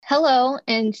Hello,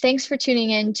 and thanks for tuning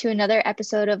in to another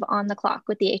episode of On the Clock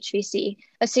with the HVC,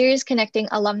 a series connecting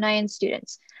alumni and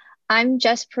students. I'm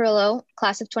Jess Perillo,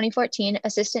 class of 2014,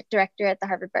 Assistant Director at the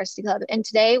Harvard Varsity Club, and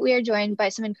today we are joined by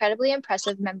some incredibly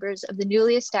impressive members of the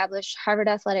newly established Harvard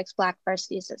Athletics Black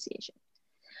Varsity Association.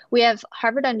 We have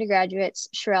Harvard undergraduates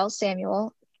Sherelle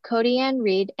Samuel, Cody Ann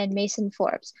Reed, and Mason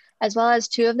Forbes, as well as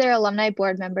two of their alumni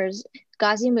board members,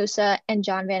 Ghazi Musa and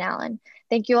John Van Allen.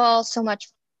 Thank you all so much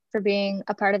for being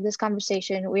a part of this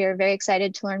conversation. We are very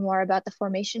excited to learn more about the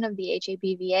formation of the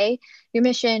HABVA, your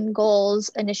mission, goals,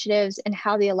 initiatives, and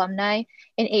how the alumni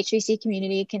and HVC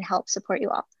community can help support you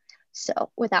all.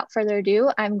 So without further ado,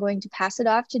 I'm going to pass it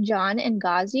off to John and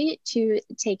Ghazi to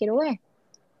take it away.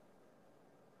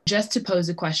 Just to pose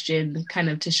a question kind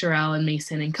of to Sherelle and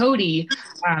Mason and Cody,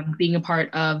 being a part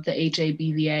of the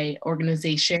HABVA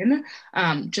organization,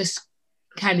 just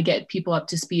kind of get people up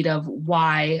to speed of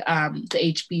why the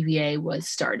HABVA was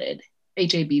started.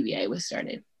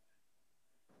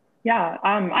 Yeah,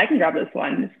 I can grab this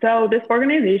one. So this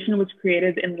organization was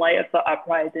created in light of the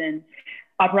uprising,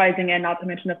 and not to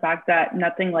mention the fact that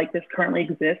nothing like this currently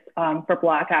exists for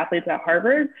Black athletes at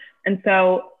Harvard. And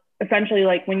so essentially,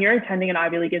 like when you're attending an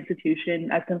Ivy League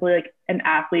institution as simply like an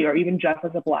athlete or even just as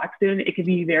a Black student, it can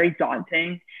be very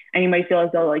daunting and you might feel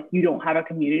as though like you don't have a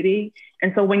community.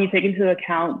 And so when you take into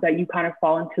account that you kind of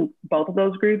fall into both of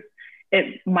those groups,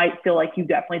 it might feel like you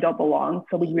definitely don't belong.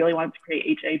 So we really wanted to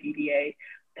create HABVA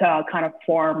to kind of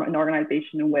form an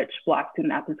organization in which Black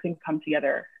student athletes can come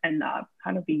together and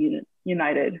kind of be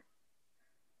united.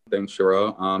 Thanks,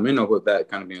 Sherelle. With that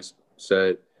kind of being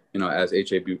said, as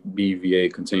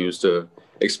HABVA continues to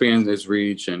expand its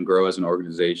reach and grow as an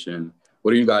organization,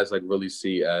 what do you guys really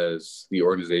see as the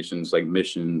organization's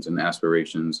missions and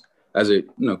aspirations as it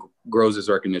grows its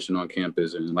recognition on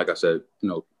campus and, like I said,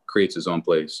 creates its own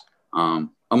place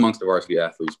amongst the varsity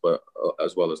athletes, but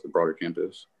as well as the broader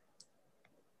campus?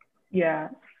 Yeah.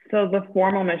 So the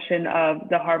formal mission of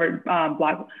the Harvard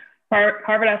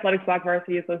Athletics Black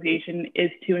Varsity Association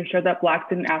is to ensure that Black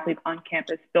student athletes on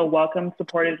campus feel welcome,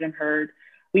 supported, and heard.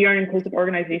 We are an inclusive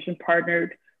organization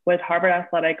partnered with Harvard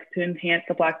Athletics to enhance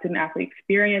the Black student athlete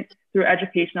experience through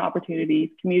educational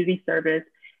opportunities, community service,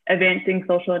 advancing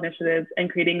social initiatives,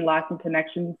 and creating lasting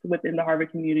connections within the Harvard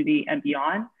community and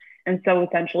beyond. And so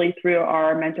essentially through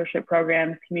our mentorship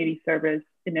programs, community service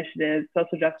initiatives,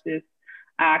 social justice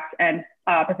acts, and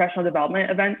professional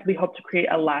development events, we hope to create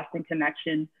a lasting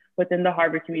connection within the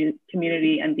Harvard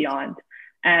community and beyond.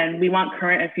 And we want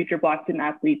current and future Black student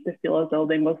athletes to feel as though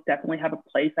they most definitely have a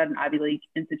place at an Ivy League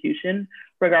institution,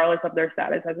 regardless of their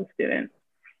status as a student.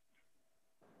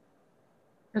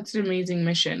 That's an amazing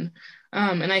mission.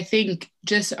 And I think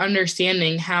just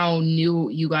understanding how new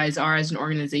you guys are as an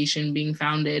organization being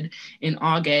founded in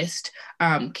August,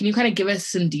 can you kind of give us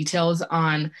some details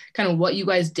on kind of what you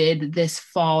guys did this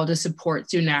fall to support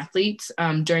student athletes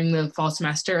during the fall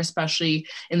semester, especially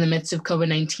in the midst of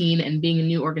COVID-19 and being a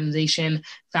new organization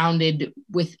founded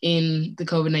within the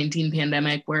COVID-19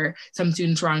 pandemic where some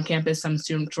students were on campus, some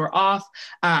students were off.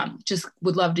 Just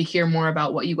would love to hear more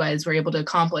about what you guys were able to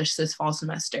accomplish this fall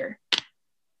semester.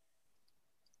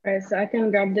 All right, so I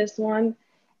can grab this one.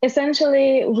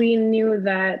 Essentially, we knew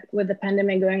that with the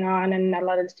pandemic going on and a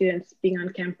lot of the students being on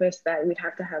campus that we'd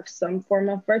have to have some form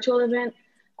of virtual event.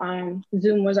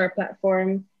 Zoom was our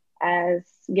platform as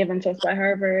given to us by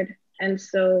Harvard. And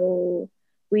so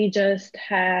we just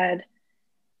had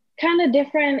kind of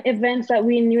different events that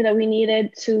we knew that we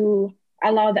needed to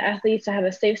allow the athletes to have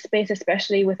a safe space,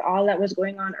 especially with all that was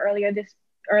going on earlier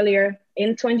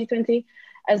in 2020,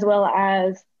 as well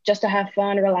as just to have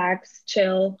fun, relax,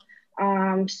 chill.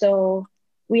 So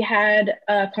we had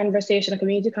a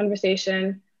community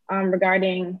conversation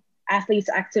regarding athletes'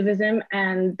 activism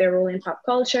and their role in pop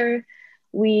culture.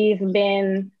 We've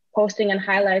been posting and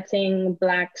highlighting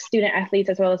Black student athletes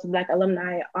as well as Black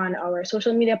alumni on our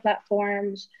social media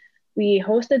platforms. We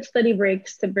hosted study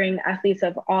breaks to bring athletes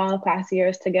of all class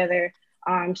years together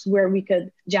where we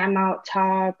could jam out,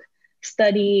 talk,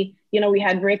 study. We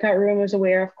had breakout rooms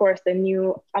where, of course, the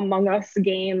new Among Us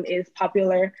game is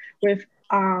popular with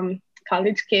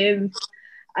college kids.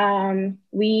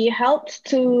 We helped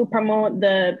to promote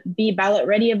the Be Ballot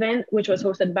Ready event, which was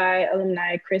hosted by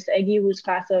alumni Chris Eggy, who's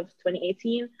class of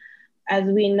 2018. As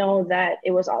we know that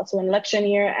it was also an election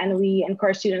year and we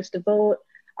encourage students to vote,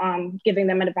 giving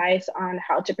them advice on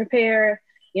how to prepare,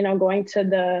 going to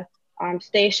the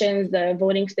stations, the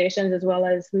voting stations, as well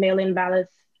as mail-in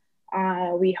ballots.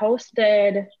 We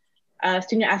hosted a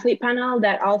student athlete panel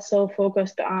that also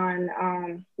focused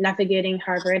on navigating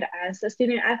Harvard as a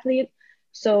student athlete.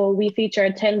 So we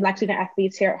featured 10 Black student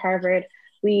athletes here at Harvard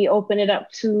We opened it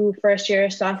up to first year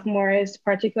sophomores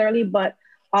particularly, but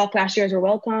all class years were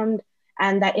welcomed.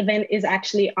 And that event is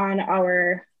actually on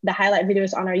the highlight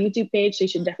videos on our YouTube page, so you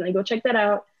should definitely go check that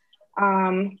out.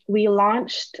 We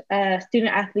launched a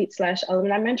student athlete /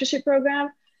 alumni mentorship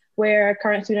program where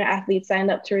current student athletes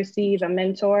signed up to receive a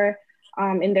mentor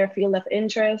in their field of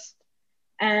interest.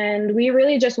 And we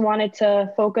really just wanted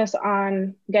to focus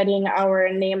on getting our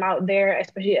name out there,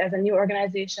 especially as a new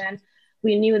organization.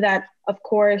 We knew that, of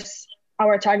course,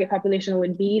 our target population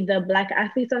would be the Black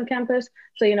athletes on campus.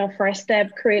 So, first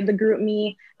step, create the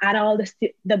GroupMe, add all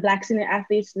the Black student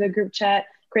athletes to the group chat,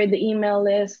 create the email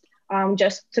list,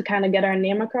 just to kind of get our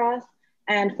name across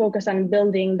and focus on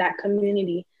building that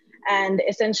community. And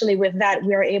essentially with that,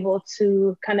 we are able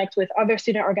to connect with other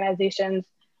student organizations,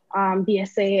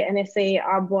 BSA, NSA,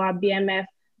 ABWA, BMF,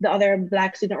 the other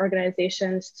Black student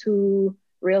organizations, to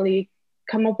really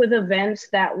come up with events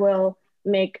that will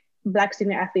make Black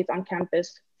student athletes on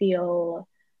campus feel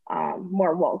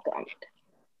more welcomed.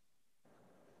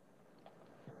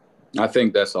 I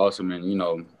think that's awesome.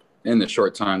 And, in the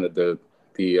short time that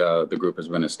the group has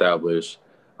been established,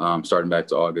 starting back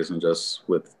to August, and just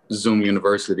with Zoom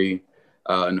University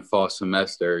in the fall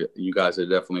semester, you guys have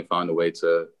definitely found a way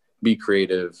to be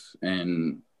creative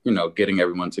and, getting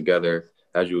everyone together,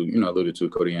 as you alluded to,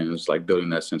 Cody, and it's like building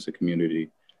that sense of community.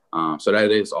 So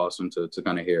that is awesome to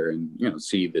kind of hear and,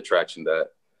 see the traction that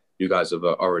you guys have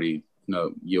already,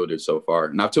 yielded so far.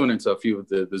 And I've tuned into a few of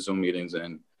the Zoom meetings,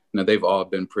 and, they've all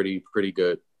been pretty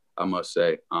good, I must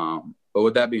say. But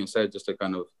with that being said, just to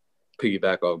kind of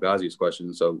piggyback off Ghazi's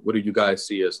question, so what do you guys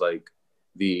see as like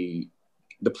the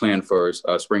plan for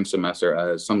spring semester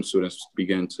as some students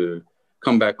begin to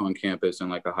come back on campus in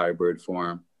like a hybrid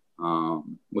form,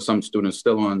 with some students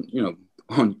still on,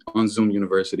 on Zoom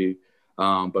University,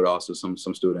 but also some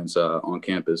students on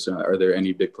campus? Are there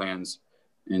any big plans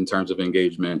in terms of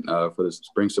engagement for the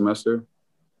spring semester?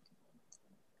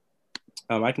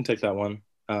 I can take that one.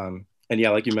 And yeah,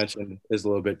 like you mentioned, is a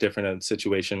little bit different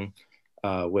situation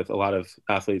with a lot of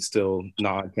athletes still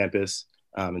not on campus,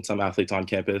 and some athletes on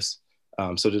campus.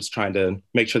 So just trying to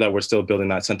make sure that we're still building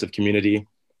that sense of community.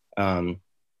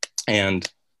 And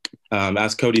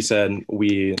as Cody said,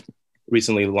 we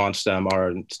recently launched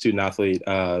our student athlete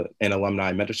and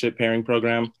alumni mentorship pairing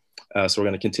program. So we're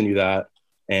going to continue that,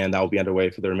 and that will be underway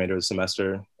for the remainder of the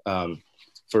semester.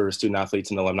 For student athletes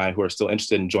and alumni who are still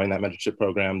interested in joining that mentorship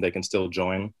program, they can still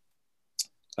join.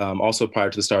 Also, prior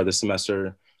to the start of this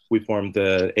semester, we formed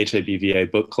the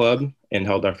HABVA Book Club and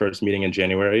held our first meeting in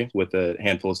January with a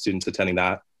handful of students attending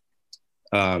that.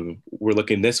 We're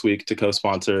looking this week to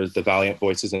co-sponsor the Valiant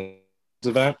Voices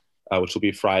event, which will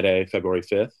be Friday, February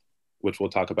 5th, which we'll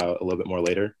talk about a little bit more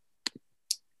later.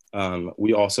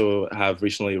 We also have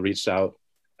recently reached out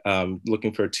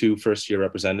looking for 2 first-year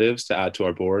representatives to add to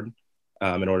our board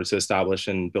in order to establish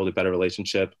and build a better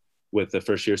relationship with the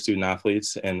first-year student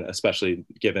athletes, and especially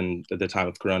given the time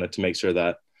of Corona, to make sure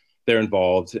that they're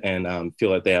involved and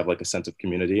feel like they have like a sense of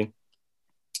community.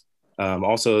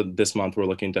 Also this month, we're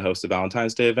looking to host a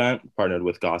Valentine's Day event partnered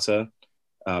with GASA.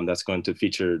 That's going to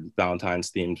feature Valentine's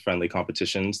themed friendly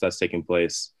competitions that's taking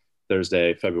place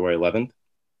Thursday, February 11th.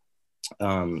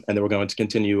 And then we're going to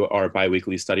continue our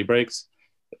bi-weekly study breaks,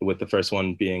 with the first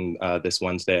one being this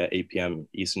Wednesday at 8 p.m.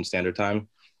 Eastern Standard Time.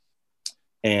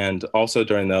 And also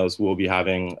during those, we'll be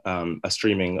having a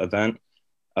streaming event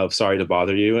of Sorry to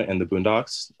Bother You and the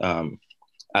Boondocks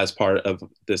as part of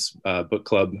this book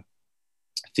club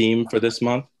theme for this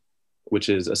month, which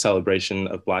is a celebration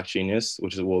of Black genius,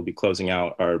 which is, we'll be closing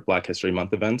out our Black History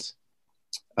Month events.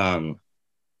 And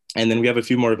then we have a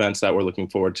few more events that we're looking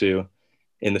forward to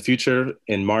in the future.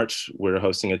 In March, we're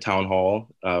hosting a town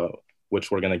hall, which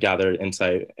we're going to gather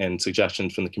insight and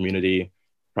suggestions from the community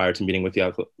prior to meeting with the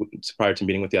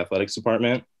athletics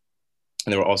department.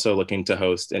 And then we're also looking to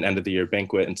host an end of the year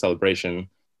banquet and celebration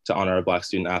to honor our Black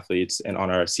student athletes and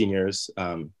honor our seniors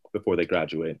before they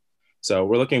graduate. So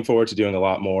we're looking forward to doing a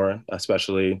lot more,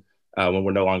 especially when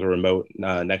we're no longer remote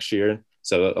next year.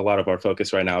 So a lot of our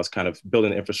focus right now is kind of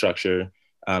building the infrastructure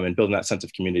and building that sense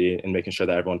of community and making sure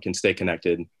that everyone can stay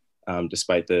connected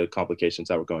despite the complications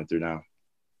that we're going through now.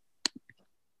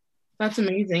 That's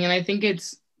amazing. And I think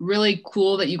it's really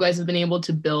cool that you guys have been able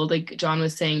to build, like John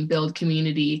was saying, build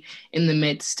community in the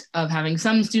midst of having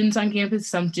some students on campus,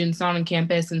 some students not on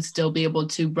campus, and still be able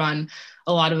to run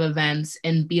a lot of events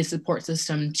and be a support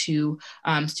system to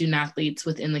student athletes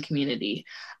within the community.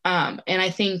 And I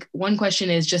think one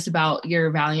question is just about your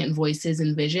Valiant Voices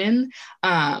and Vision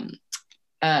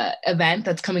event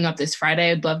that's coming up this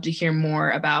Friday. I'd love to hear more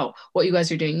about what you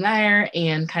guys are doing there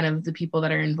and kind of the people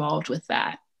that are involved with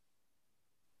that.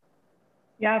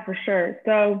 Yeah, for sure.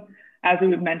 So as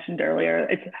we mentioned earlier,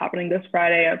 it's happening this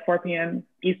Friday at 4 p.m.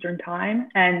 Eastern time.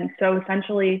 And so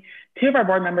essentially, two of our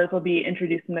board members will be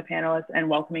introducing the panelists and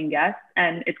welcoming guests.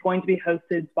 And it's going to be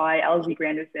hosted by Elsie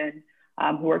Granderson,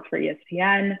 who works for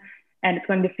ESPN. And it's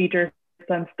going to feature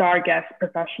some star guest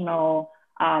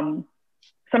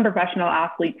some professional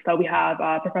athletes. So we have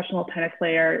professional tennis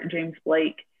player James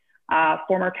Blake,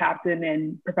 former captain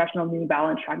and professional New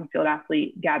Balance track and field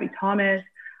athlete Gabby Thomas.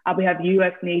 We have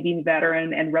U.S. Navy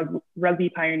veteran and rugby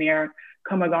pioneer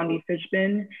Komagandi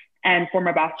Fishbin, and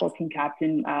former basketball team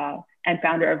captain and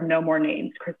founder of No More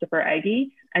Names, Christopher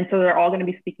Eggy. And so they're all going to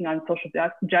be speaking on social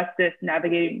justice,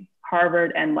 navigating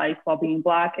Harvard and life while being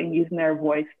Black, and using their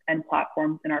voice and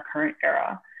platforms in our current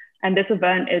era. And this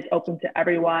event is open to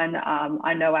everyone.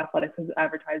 I know Athletics has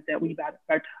advertised it. We've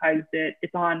advertised it.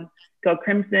 It's on Go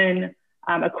Crimson.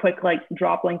 A quick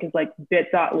drop link is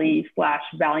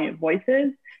bit.ly/Valiant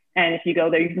Voices. And if you go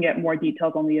there, you can get more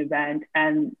details on the event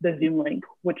and the Zoom link,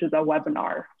 which is a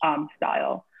webinar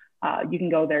style. You can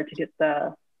go there to get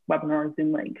the webinar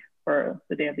Zoom link for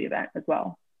the day of the event as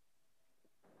well.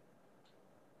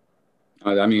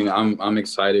 I mean, I'm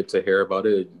excited to hear about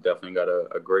it. It definitely got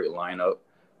a great lineup.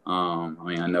 I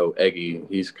mean, I know Eggy,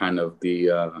 he's kind of the,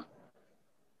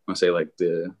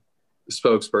 the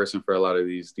spokesperson for a lot of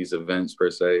these events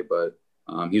per se, but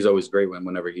he's always great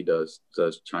whenever he does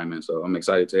chime in. So I'm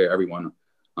excited to hear everyone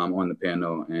on the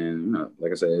panel. And,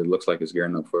 like I said, it looks like it's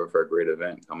gearing up for a great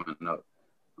event coming up.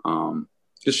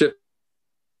 Just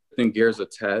shifting gears a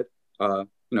tad,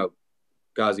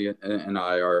 Ghazi and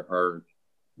I are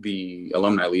the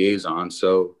alumni liaison.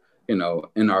 So, in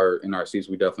our seats,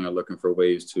 we definitely are looking for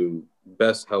ways to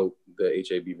best help the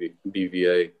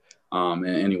HABVA in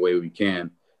any way we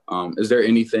can. Is there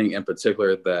anything in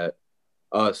particular that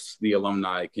us, the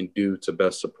alumni, can do to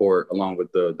best support, along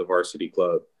with the varsity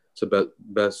club, to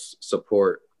best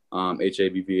support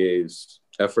HABVA's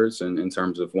efforts in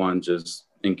terms of, one, just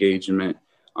engagement,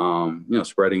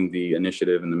 spreading the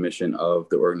initiative and the mission of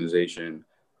the organization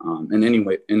in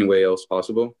any way else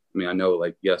possible? I mean, I know,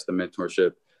 yes, the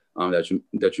mentorship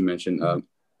that you mentioned,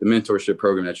 the mentorship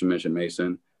program that you mentioned,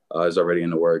 Mason, is already in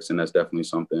the works, and that's definitely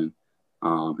something.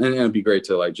 And it'd be great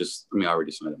to I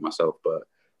already signed it myself, but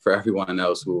for everyone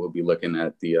else who will be looking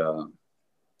at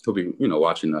who'll be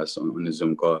watching us on the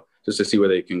Zoom call, just to see where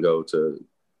they can go to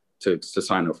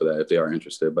sign up for that if they are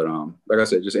interested. But like I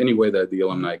said, just any way that the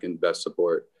alumni can best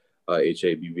support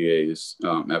HABVA's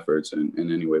efforts in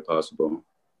any way possible.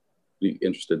 Be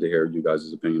interested to hear you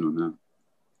guys' opinion on that.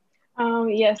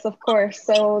 Yes, of course.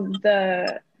 So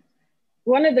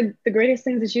one of the greatest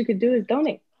things that you could do is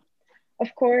donate.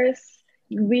 Of course,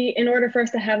 in order for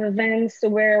us to have events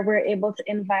where we're able to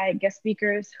invite guest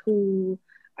speakers who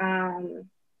are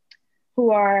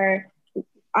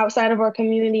outside of our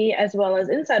community as well as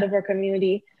inside of our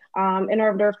community, in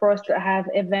order for us to have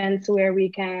events where we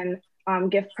can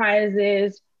give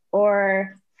prizes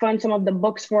or fund some of the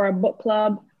books for a book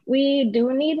club, we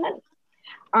do need money.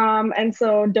 And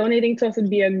so donating to us would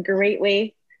be a great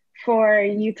way for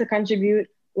you to contribute.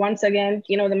 Once again,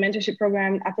 the mentorship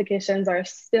program applications are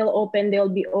still open. They'll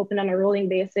be open on a rolling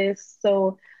basis.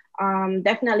 So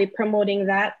definitely promoting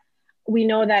that. We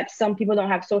know that some people don't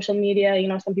have social media.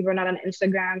 Some people are not on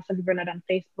Instagram, some people are not on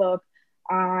Facebook.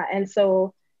 And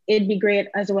so it'd be great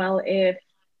as well if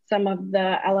some of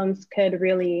the alums could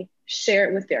really share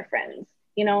it with their friends,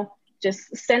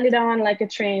 just send it on like a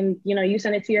train. You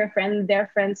send it to your friend, their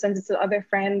friend sends it to the other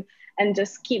friend, and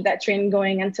just keep that train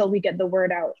going until we get the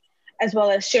word out, as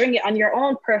well as sharing it on your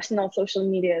own personal social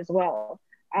media as well.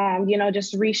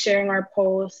 Just resharing our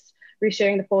posts,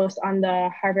 resharing the post on the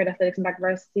Harvard Athletics Black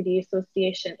Varsity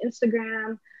Association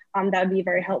Instagram. That would be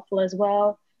very helpful as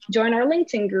well. Join our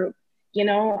LinkedIn group,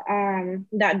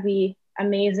 that'd be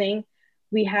amazing.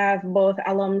 We have both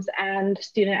alums and current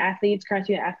student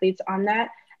athletes on that.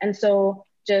 And so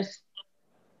just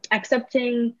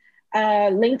accepting a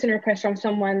LinkedIn request from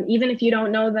someone, even if you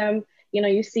don't know them,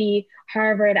 you see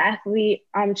Harvard athlete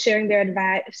sharing your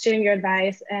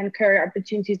advice and career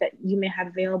opportunities that you may have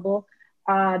available.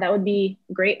 That would be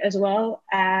great, as well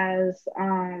as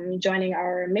joining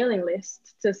our mailing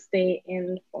list to stay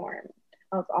informed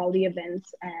of all the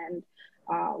events and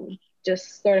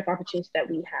just sort of opportunities that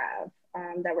we have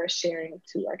that we're sharing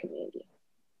to our community.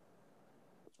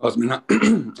 Awesome.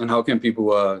 And how can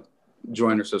people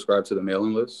join or subscribe to the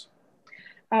mailing list?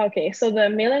 Okay, so the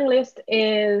mailing list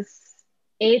is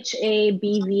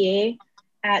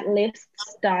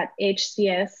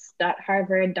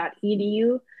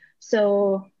habva@lists.hcs.harvard.edu.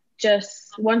 So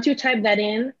just once you type that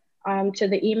in to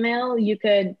the email, you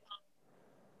could,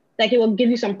 it will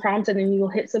give you some prompts and then you will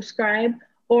hit subscribe.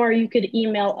 or you could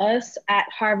email us at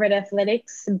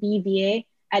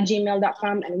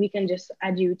harvardathleticsbva@gmail.com, and we can just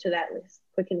add you to that list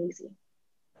quick and easy.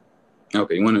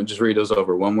 Okay, you want to just read those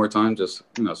over one more time, just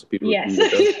so people yes. can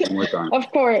get those one more time.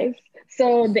 Of course.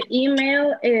 So the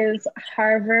email is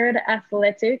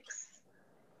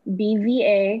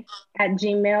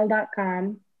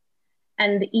harvardathleticsbva@gmail.com,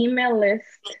 and the email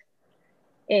list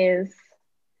is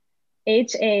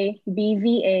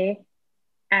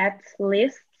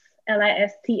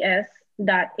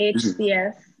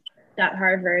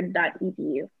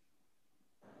habva@lists.hcs.harvard.edu.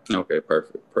 Okay,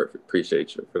 perfect.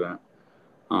 Appreciate you for that.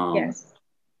 Yes.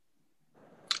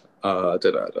 I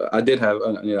did have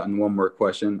one more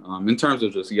question. In terms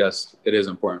of just, yes, it is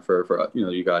important for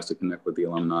you guys to connect with the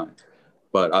alumni,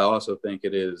 but I also think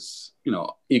it is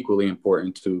equally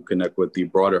important to connect with the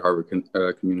broader Harvard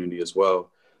community as well.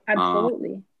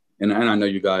 Absolutely. And I know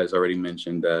you guys already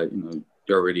mentioned that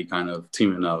you're already kind of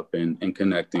teaming up and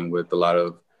connecting with a lot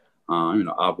of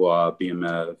ABWA,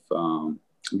 BMF,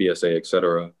 BSA,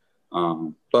 etc.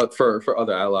 But for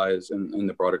other allies in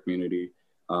the broader community,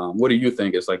 what do you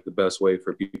think is like the best way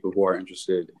for people who are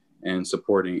interested in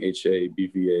supporting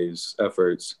HABVA's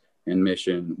efforts and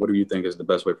mission? What do you think is the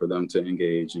best way for them to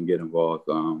engage and get involved,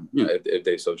 if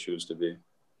they so choose to be?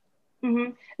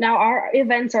 Mm-hmm. Now, our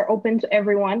events are open to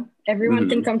everyone. Everyone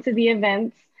can come to the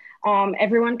events.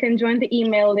 Everyone can join the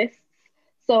email lists.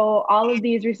 So all of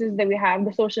these resources that we have,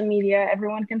 the social media,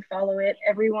 everyone can follow it.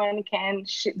 Everyone can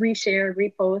reshare,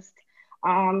 repost.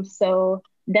 So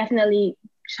definitely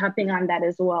shopping on that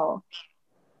as well.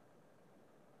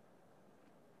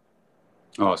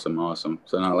 Awesome.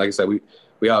 So now, like I said,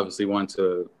 we obviously want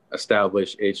to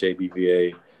establish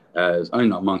HABVA as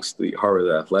amongst the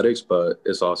Harvard athletics, but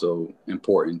it's also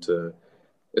important to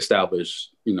establish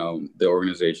the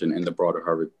organization in the broader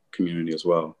Harvard community as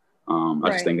well. I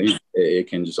just think it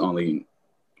can just only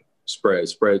spread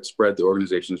the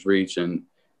organization's reach and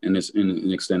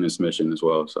extend its mission as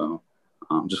well. So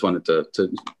just wanted to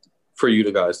for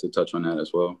you guys to touch on that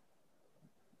as well.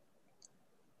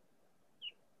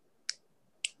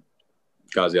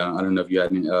 Kazi, I don't know if you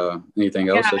had anything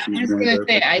else. Yeah, I was going to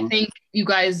say, I think you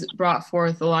guys brought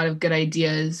forth a lot of good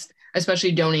ideas,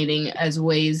 especially donating as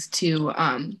ways to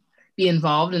be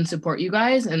involved and support you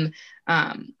guys. And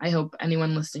I hope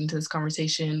anyone listening to this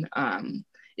conversation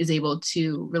is able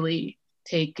to really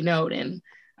take note and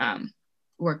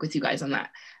work with you guys on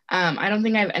that. I don't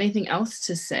think I have anything else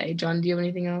to say. John, do you have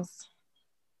anything else?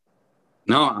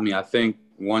 No, I mean, I think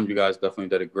you guys definitely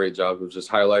did a great job of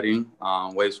just highlighting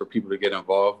ways for people to get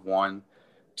involved. One,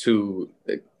 two,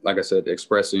 like I said,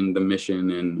 expressing the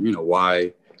mission and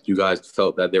why you guys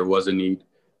felt that there was a need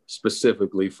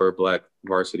specifically for Black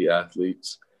varsity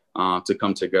athletes to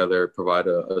come together, provide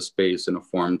a space and a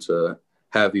forum to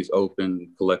have these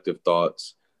open collective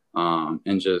thoughts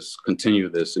and just continue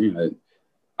this.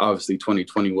 Obviously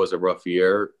 2020 was a rough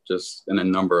year just in a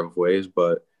number of ways,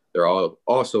 but there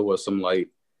also was some light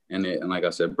in it. And like I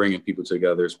said, bringing people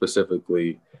together,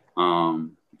 specifically,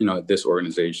 this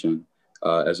organization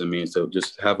as a means to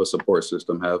just have a support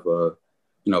system, have a,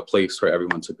 place for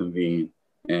everyone to convene,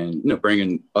 and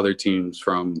bringing other teams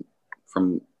from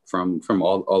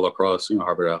all across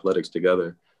Harvard athletics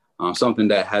together, something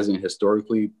that hasn't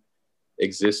historically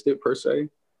existed per se.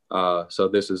 So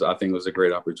this is, I think, was a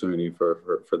great opportunity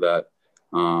for that.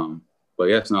 But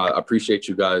yes, no, I appreciate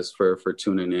you guys for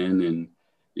tuning in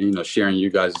and sharing you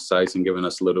guys' insights and giving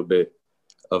us a little bit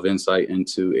of insight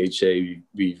into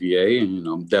HABVA. And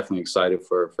I'm definitely excited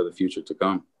for the future to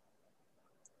come.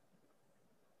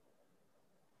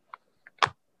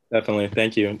 Definitely.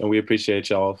 Thank you. And we appreciate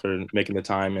y'all for making the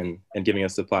time and giving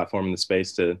us the platform and the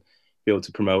space to be able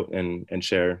to promote and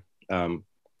share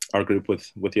our group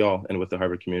with y'all and with the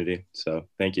Harvard community. So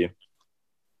thank you.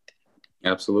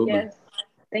 Absolutely. Yes.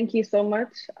 Thank you so much.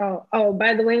 Oh,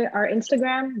 by the way, our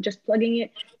Instagram, just plugging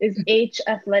it, is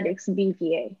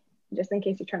HAthleticsBVA, just in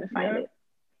case you're trying to find it.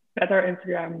 That's our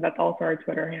Instagram. That's also our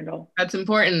Twitter handle. That's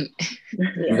important.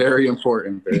 Yeah. Very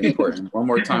important. Very important. One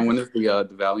more time, when is the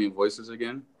Valiant Voices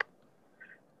again?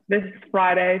 This is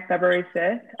Friday, February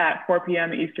 5th at 4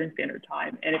 p.m. Eastern Standard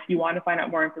Time. And if you want to find out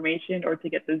more information or to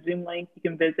get the Zoom link, you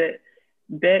can visit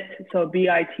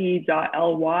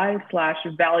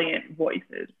bit.ly/Valiant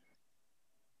Voices.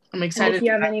 I'm excited. And if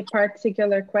you have any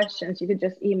particular questions, you could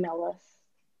just email us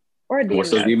or DM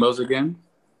What's those us. emails again?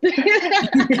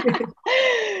 The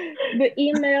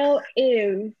email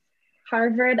is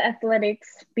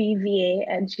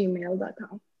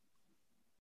harvardathleticsbva@gmail.com.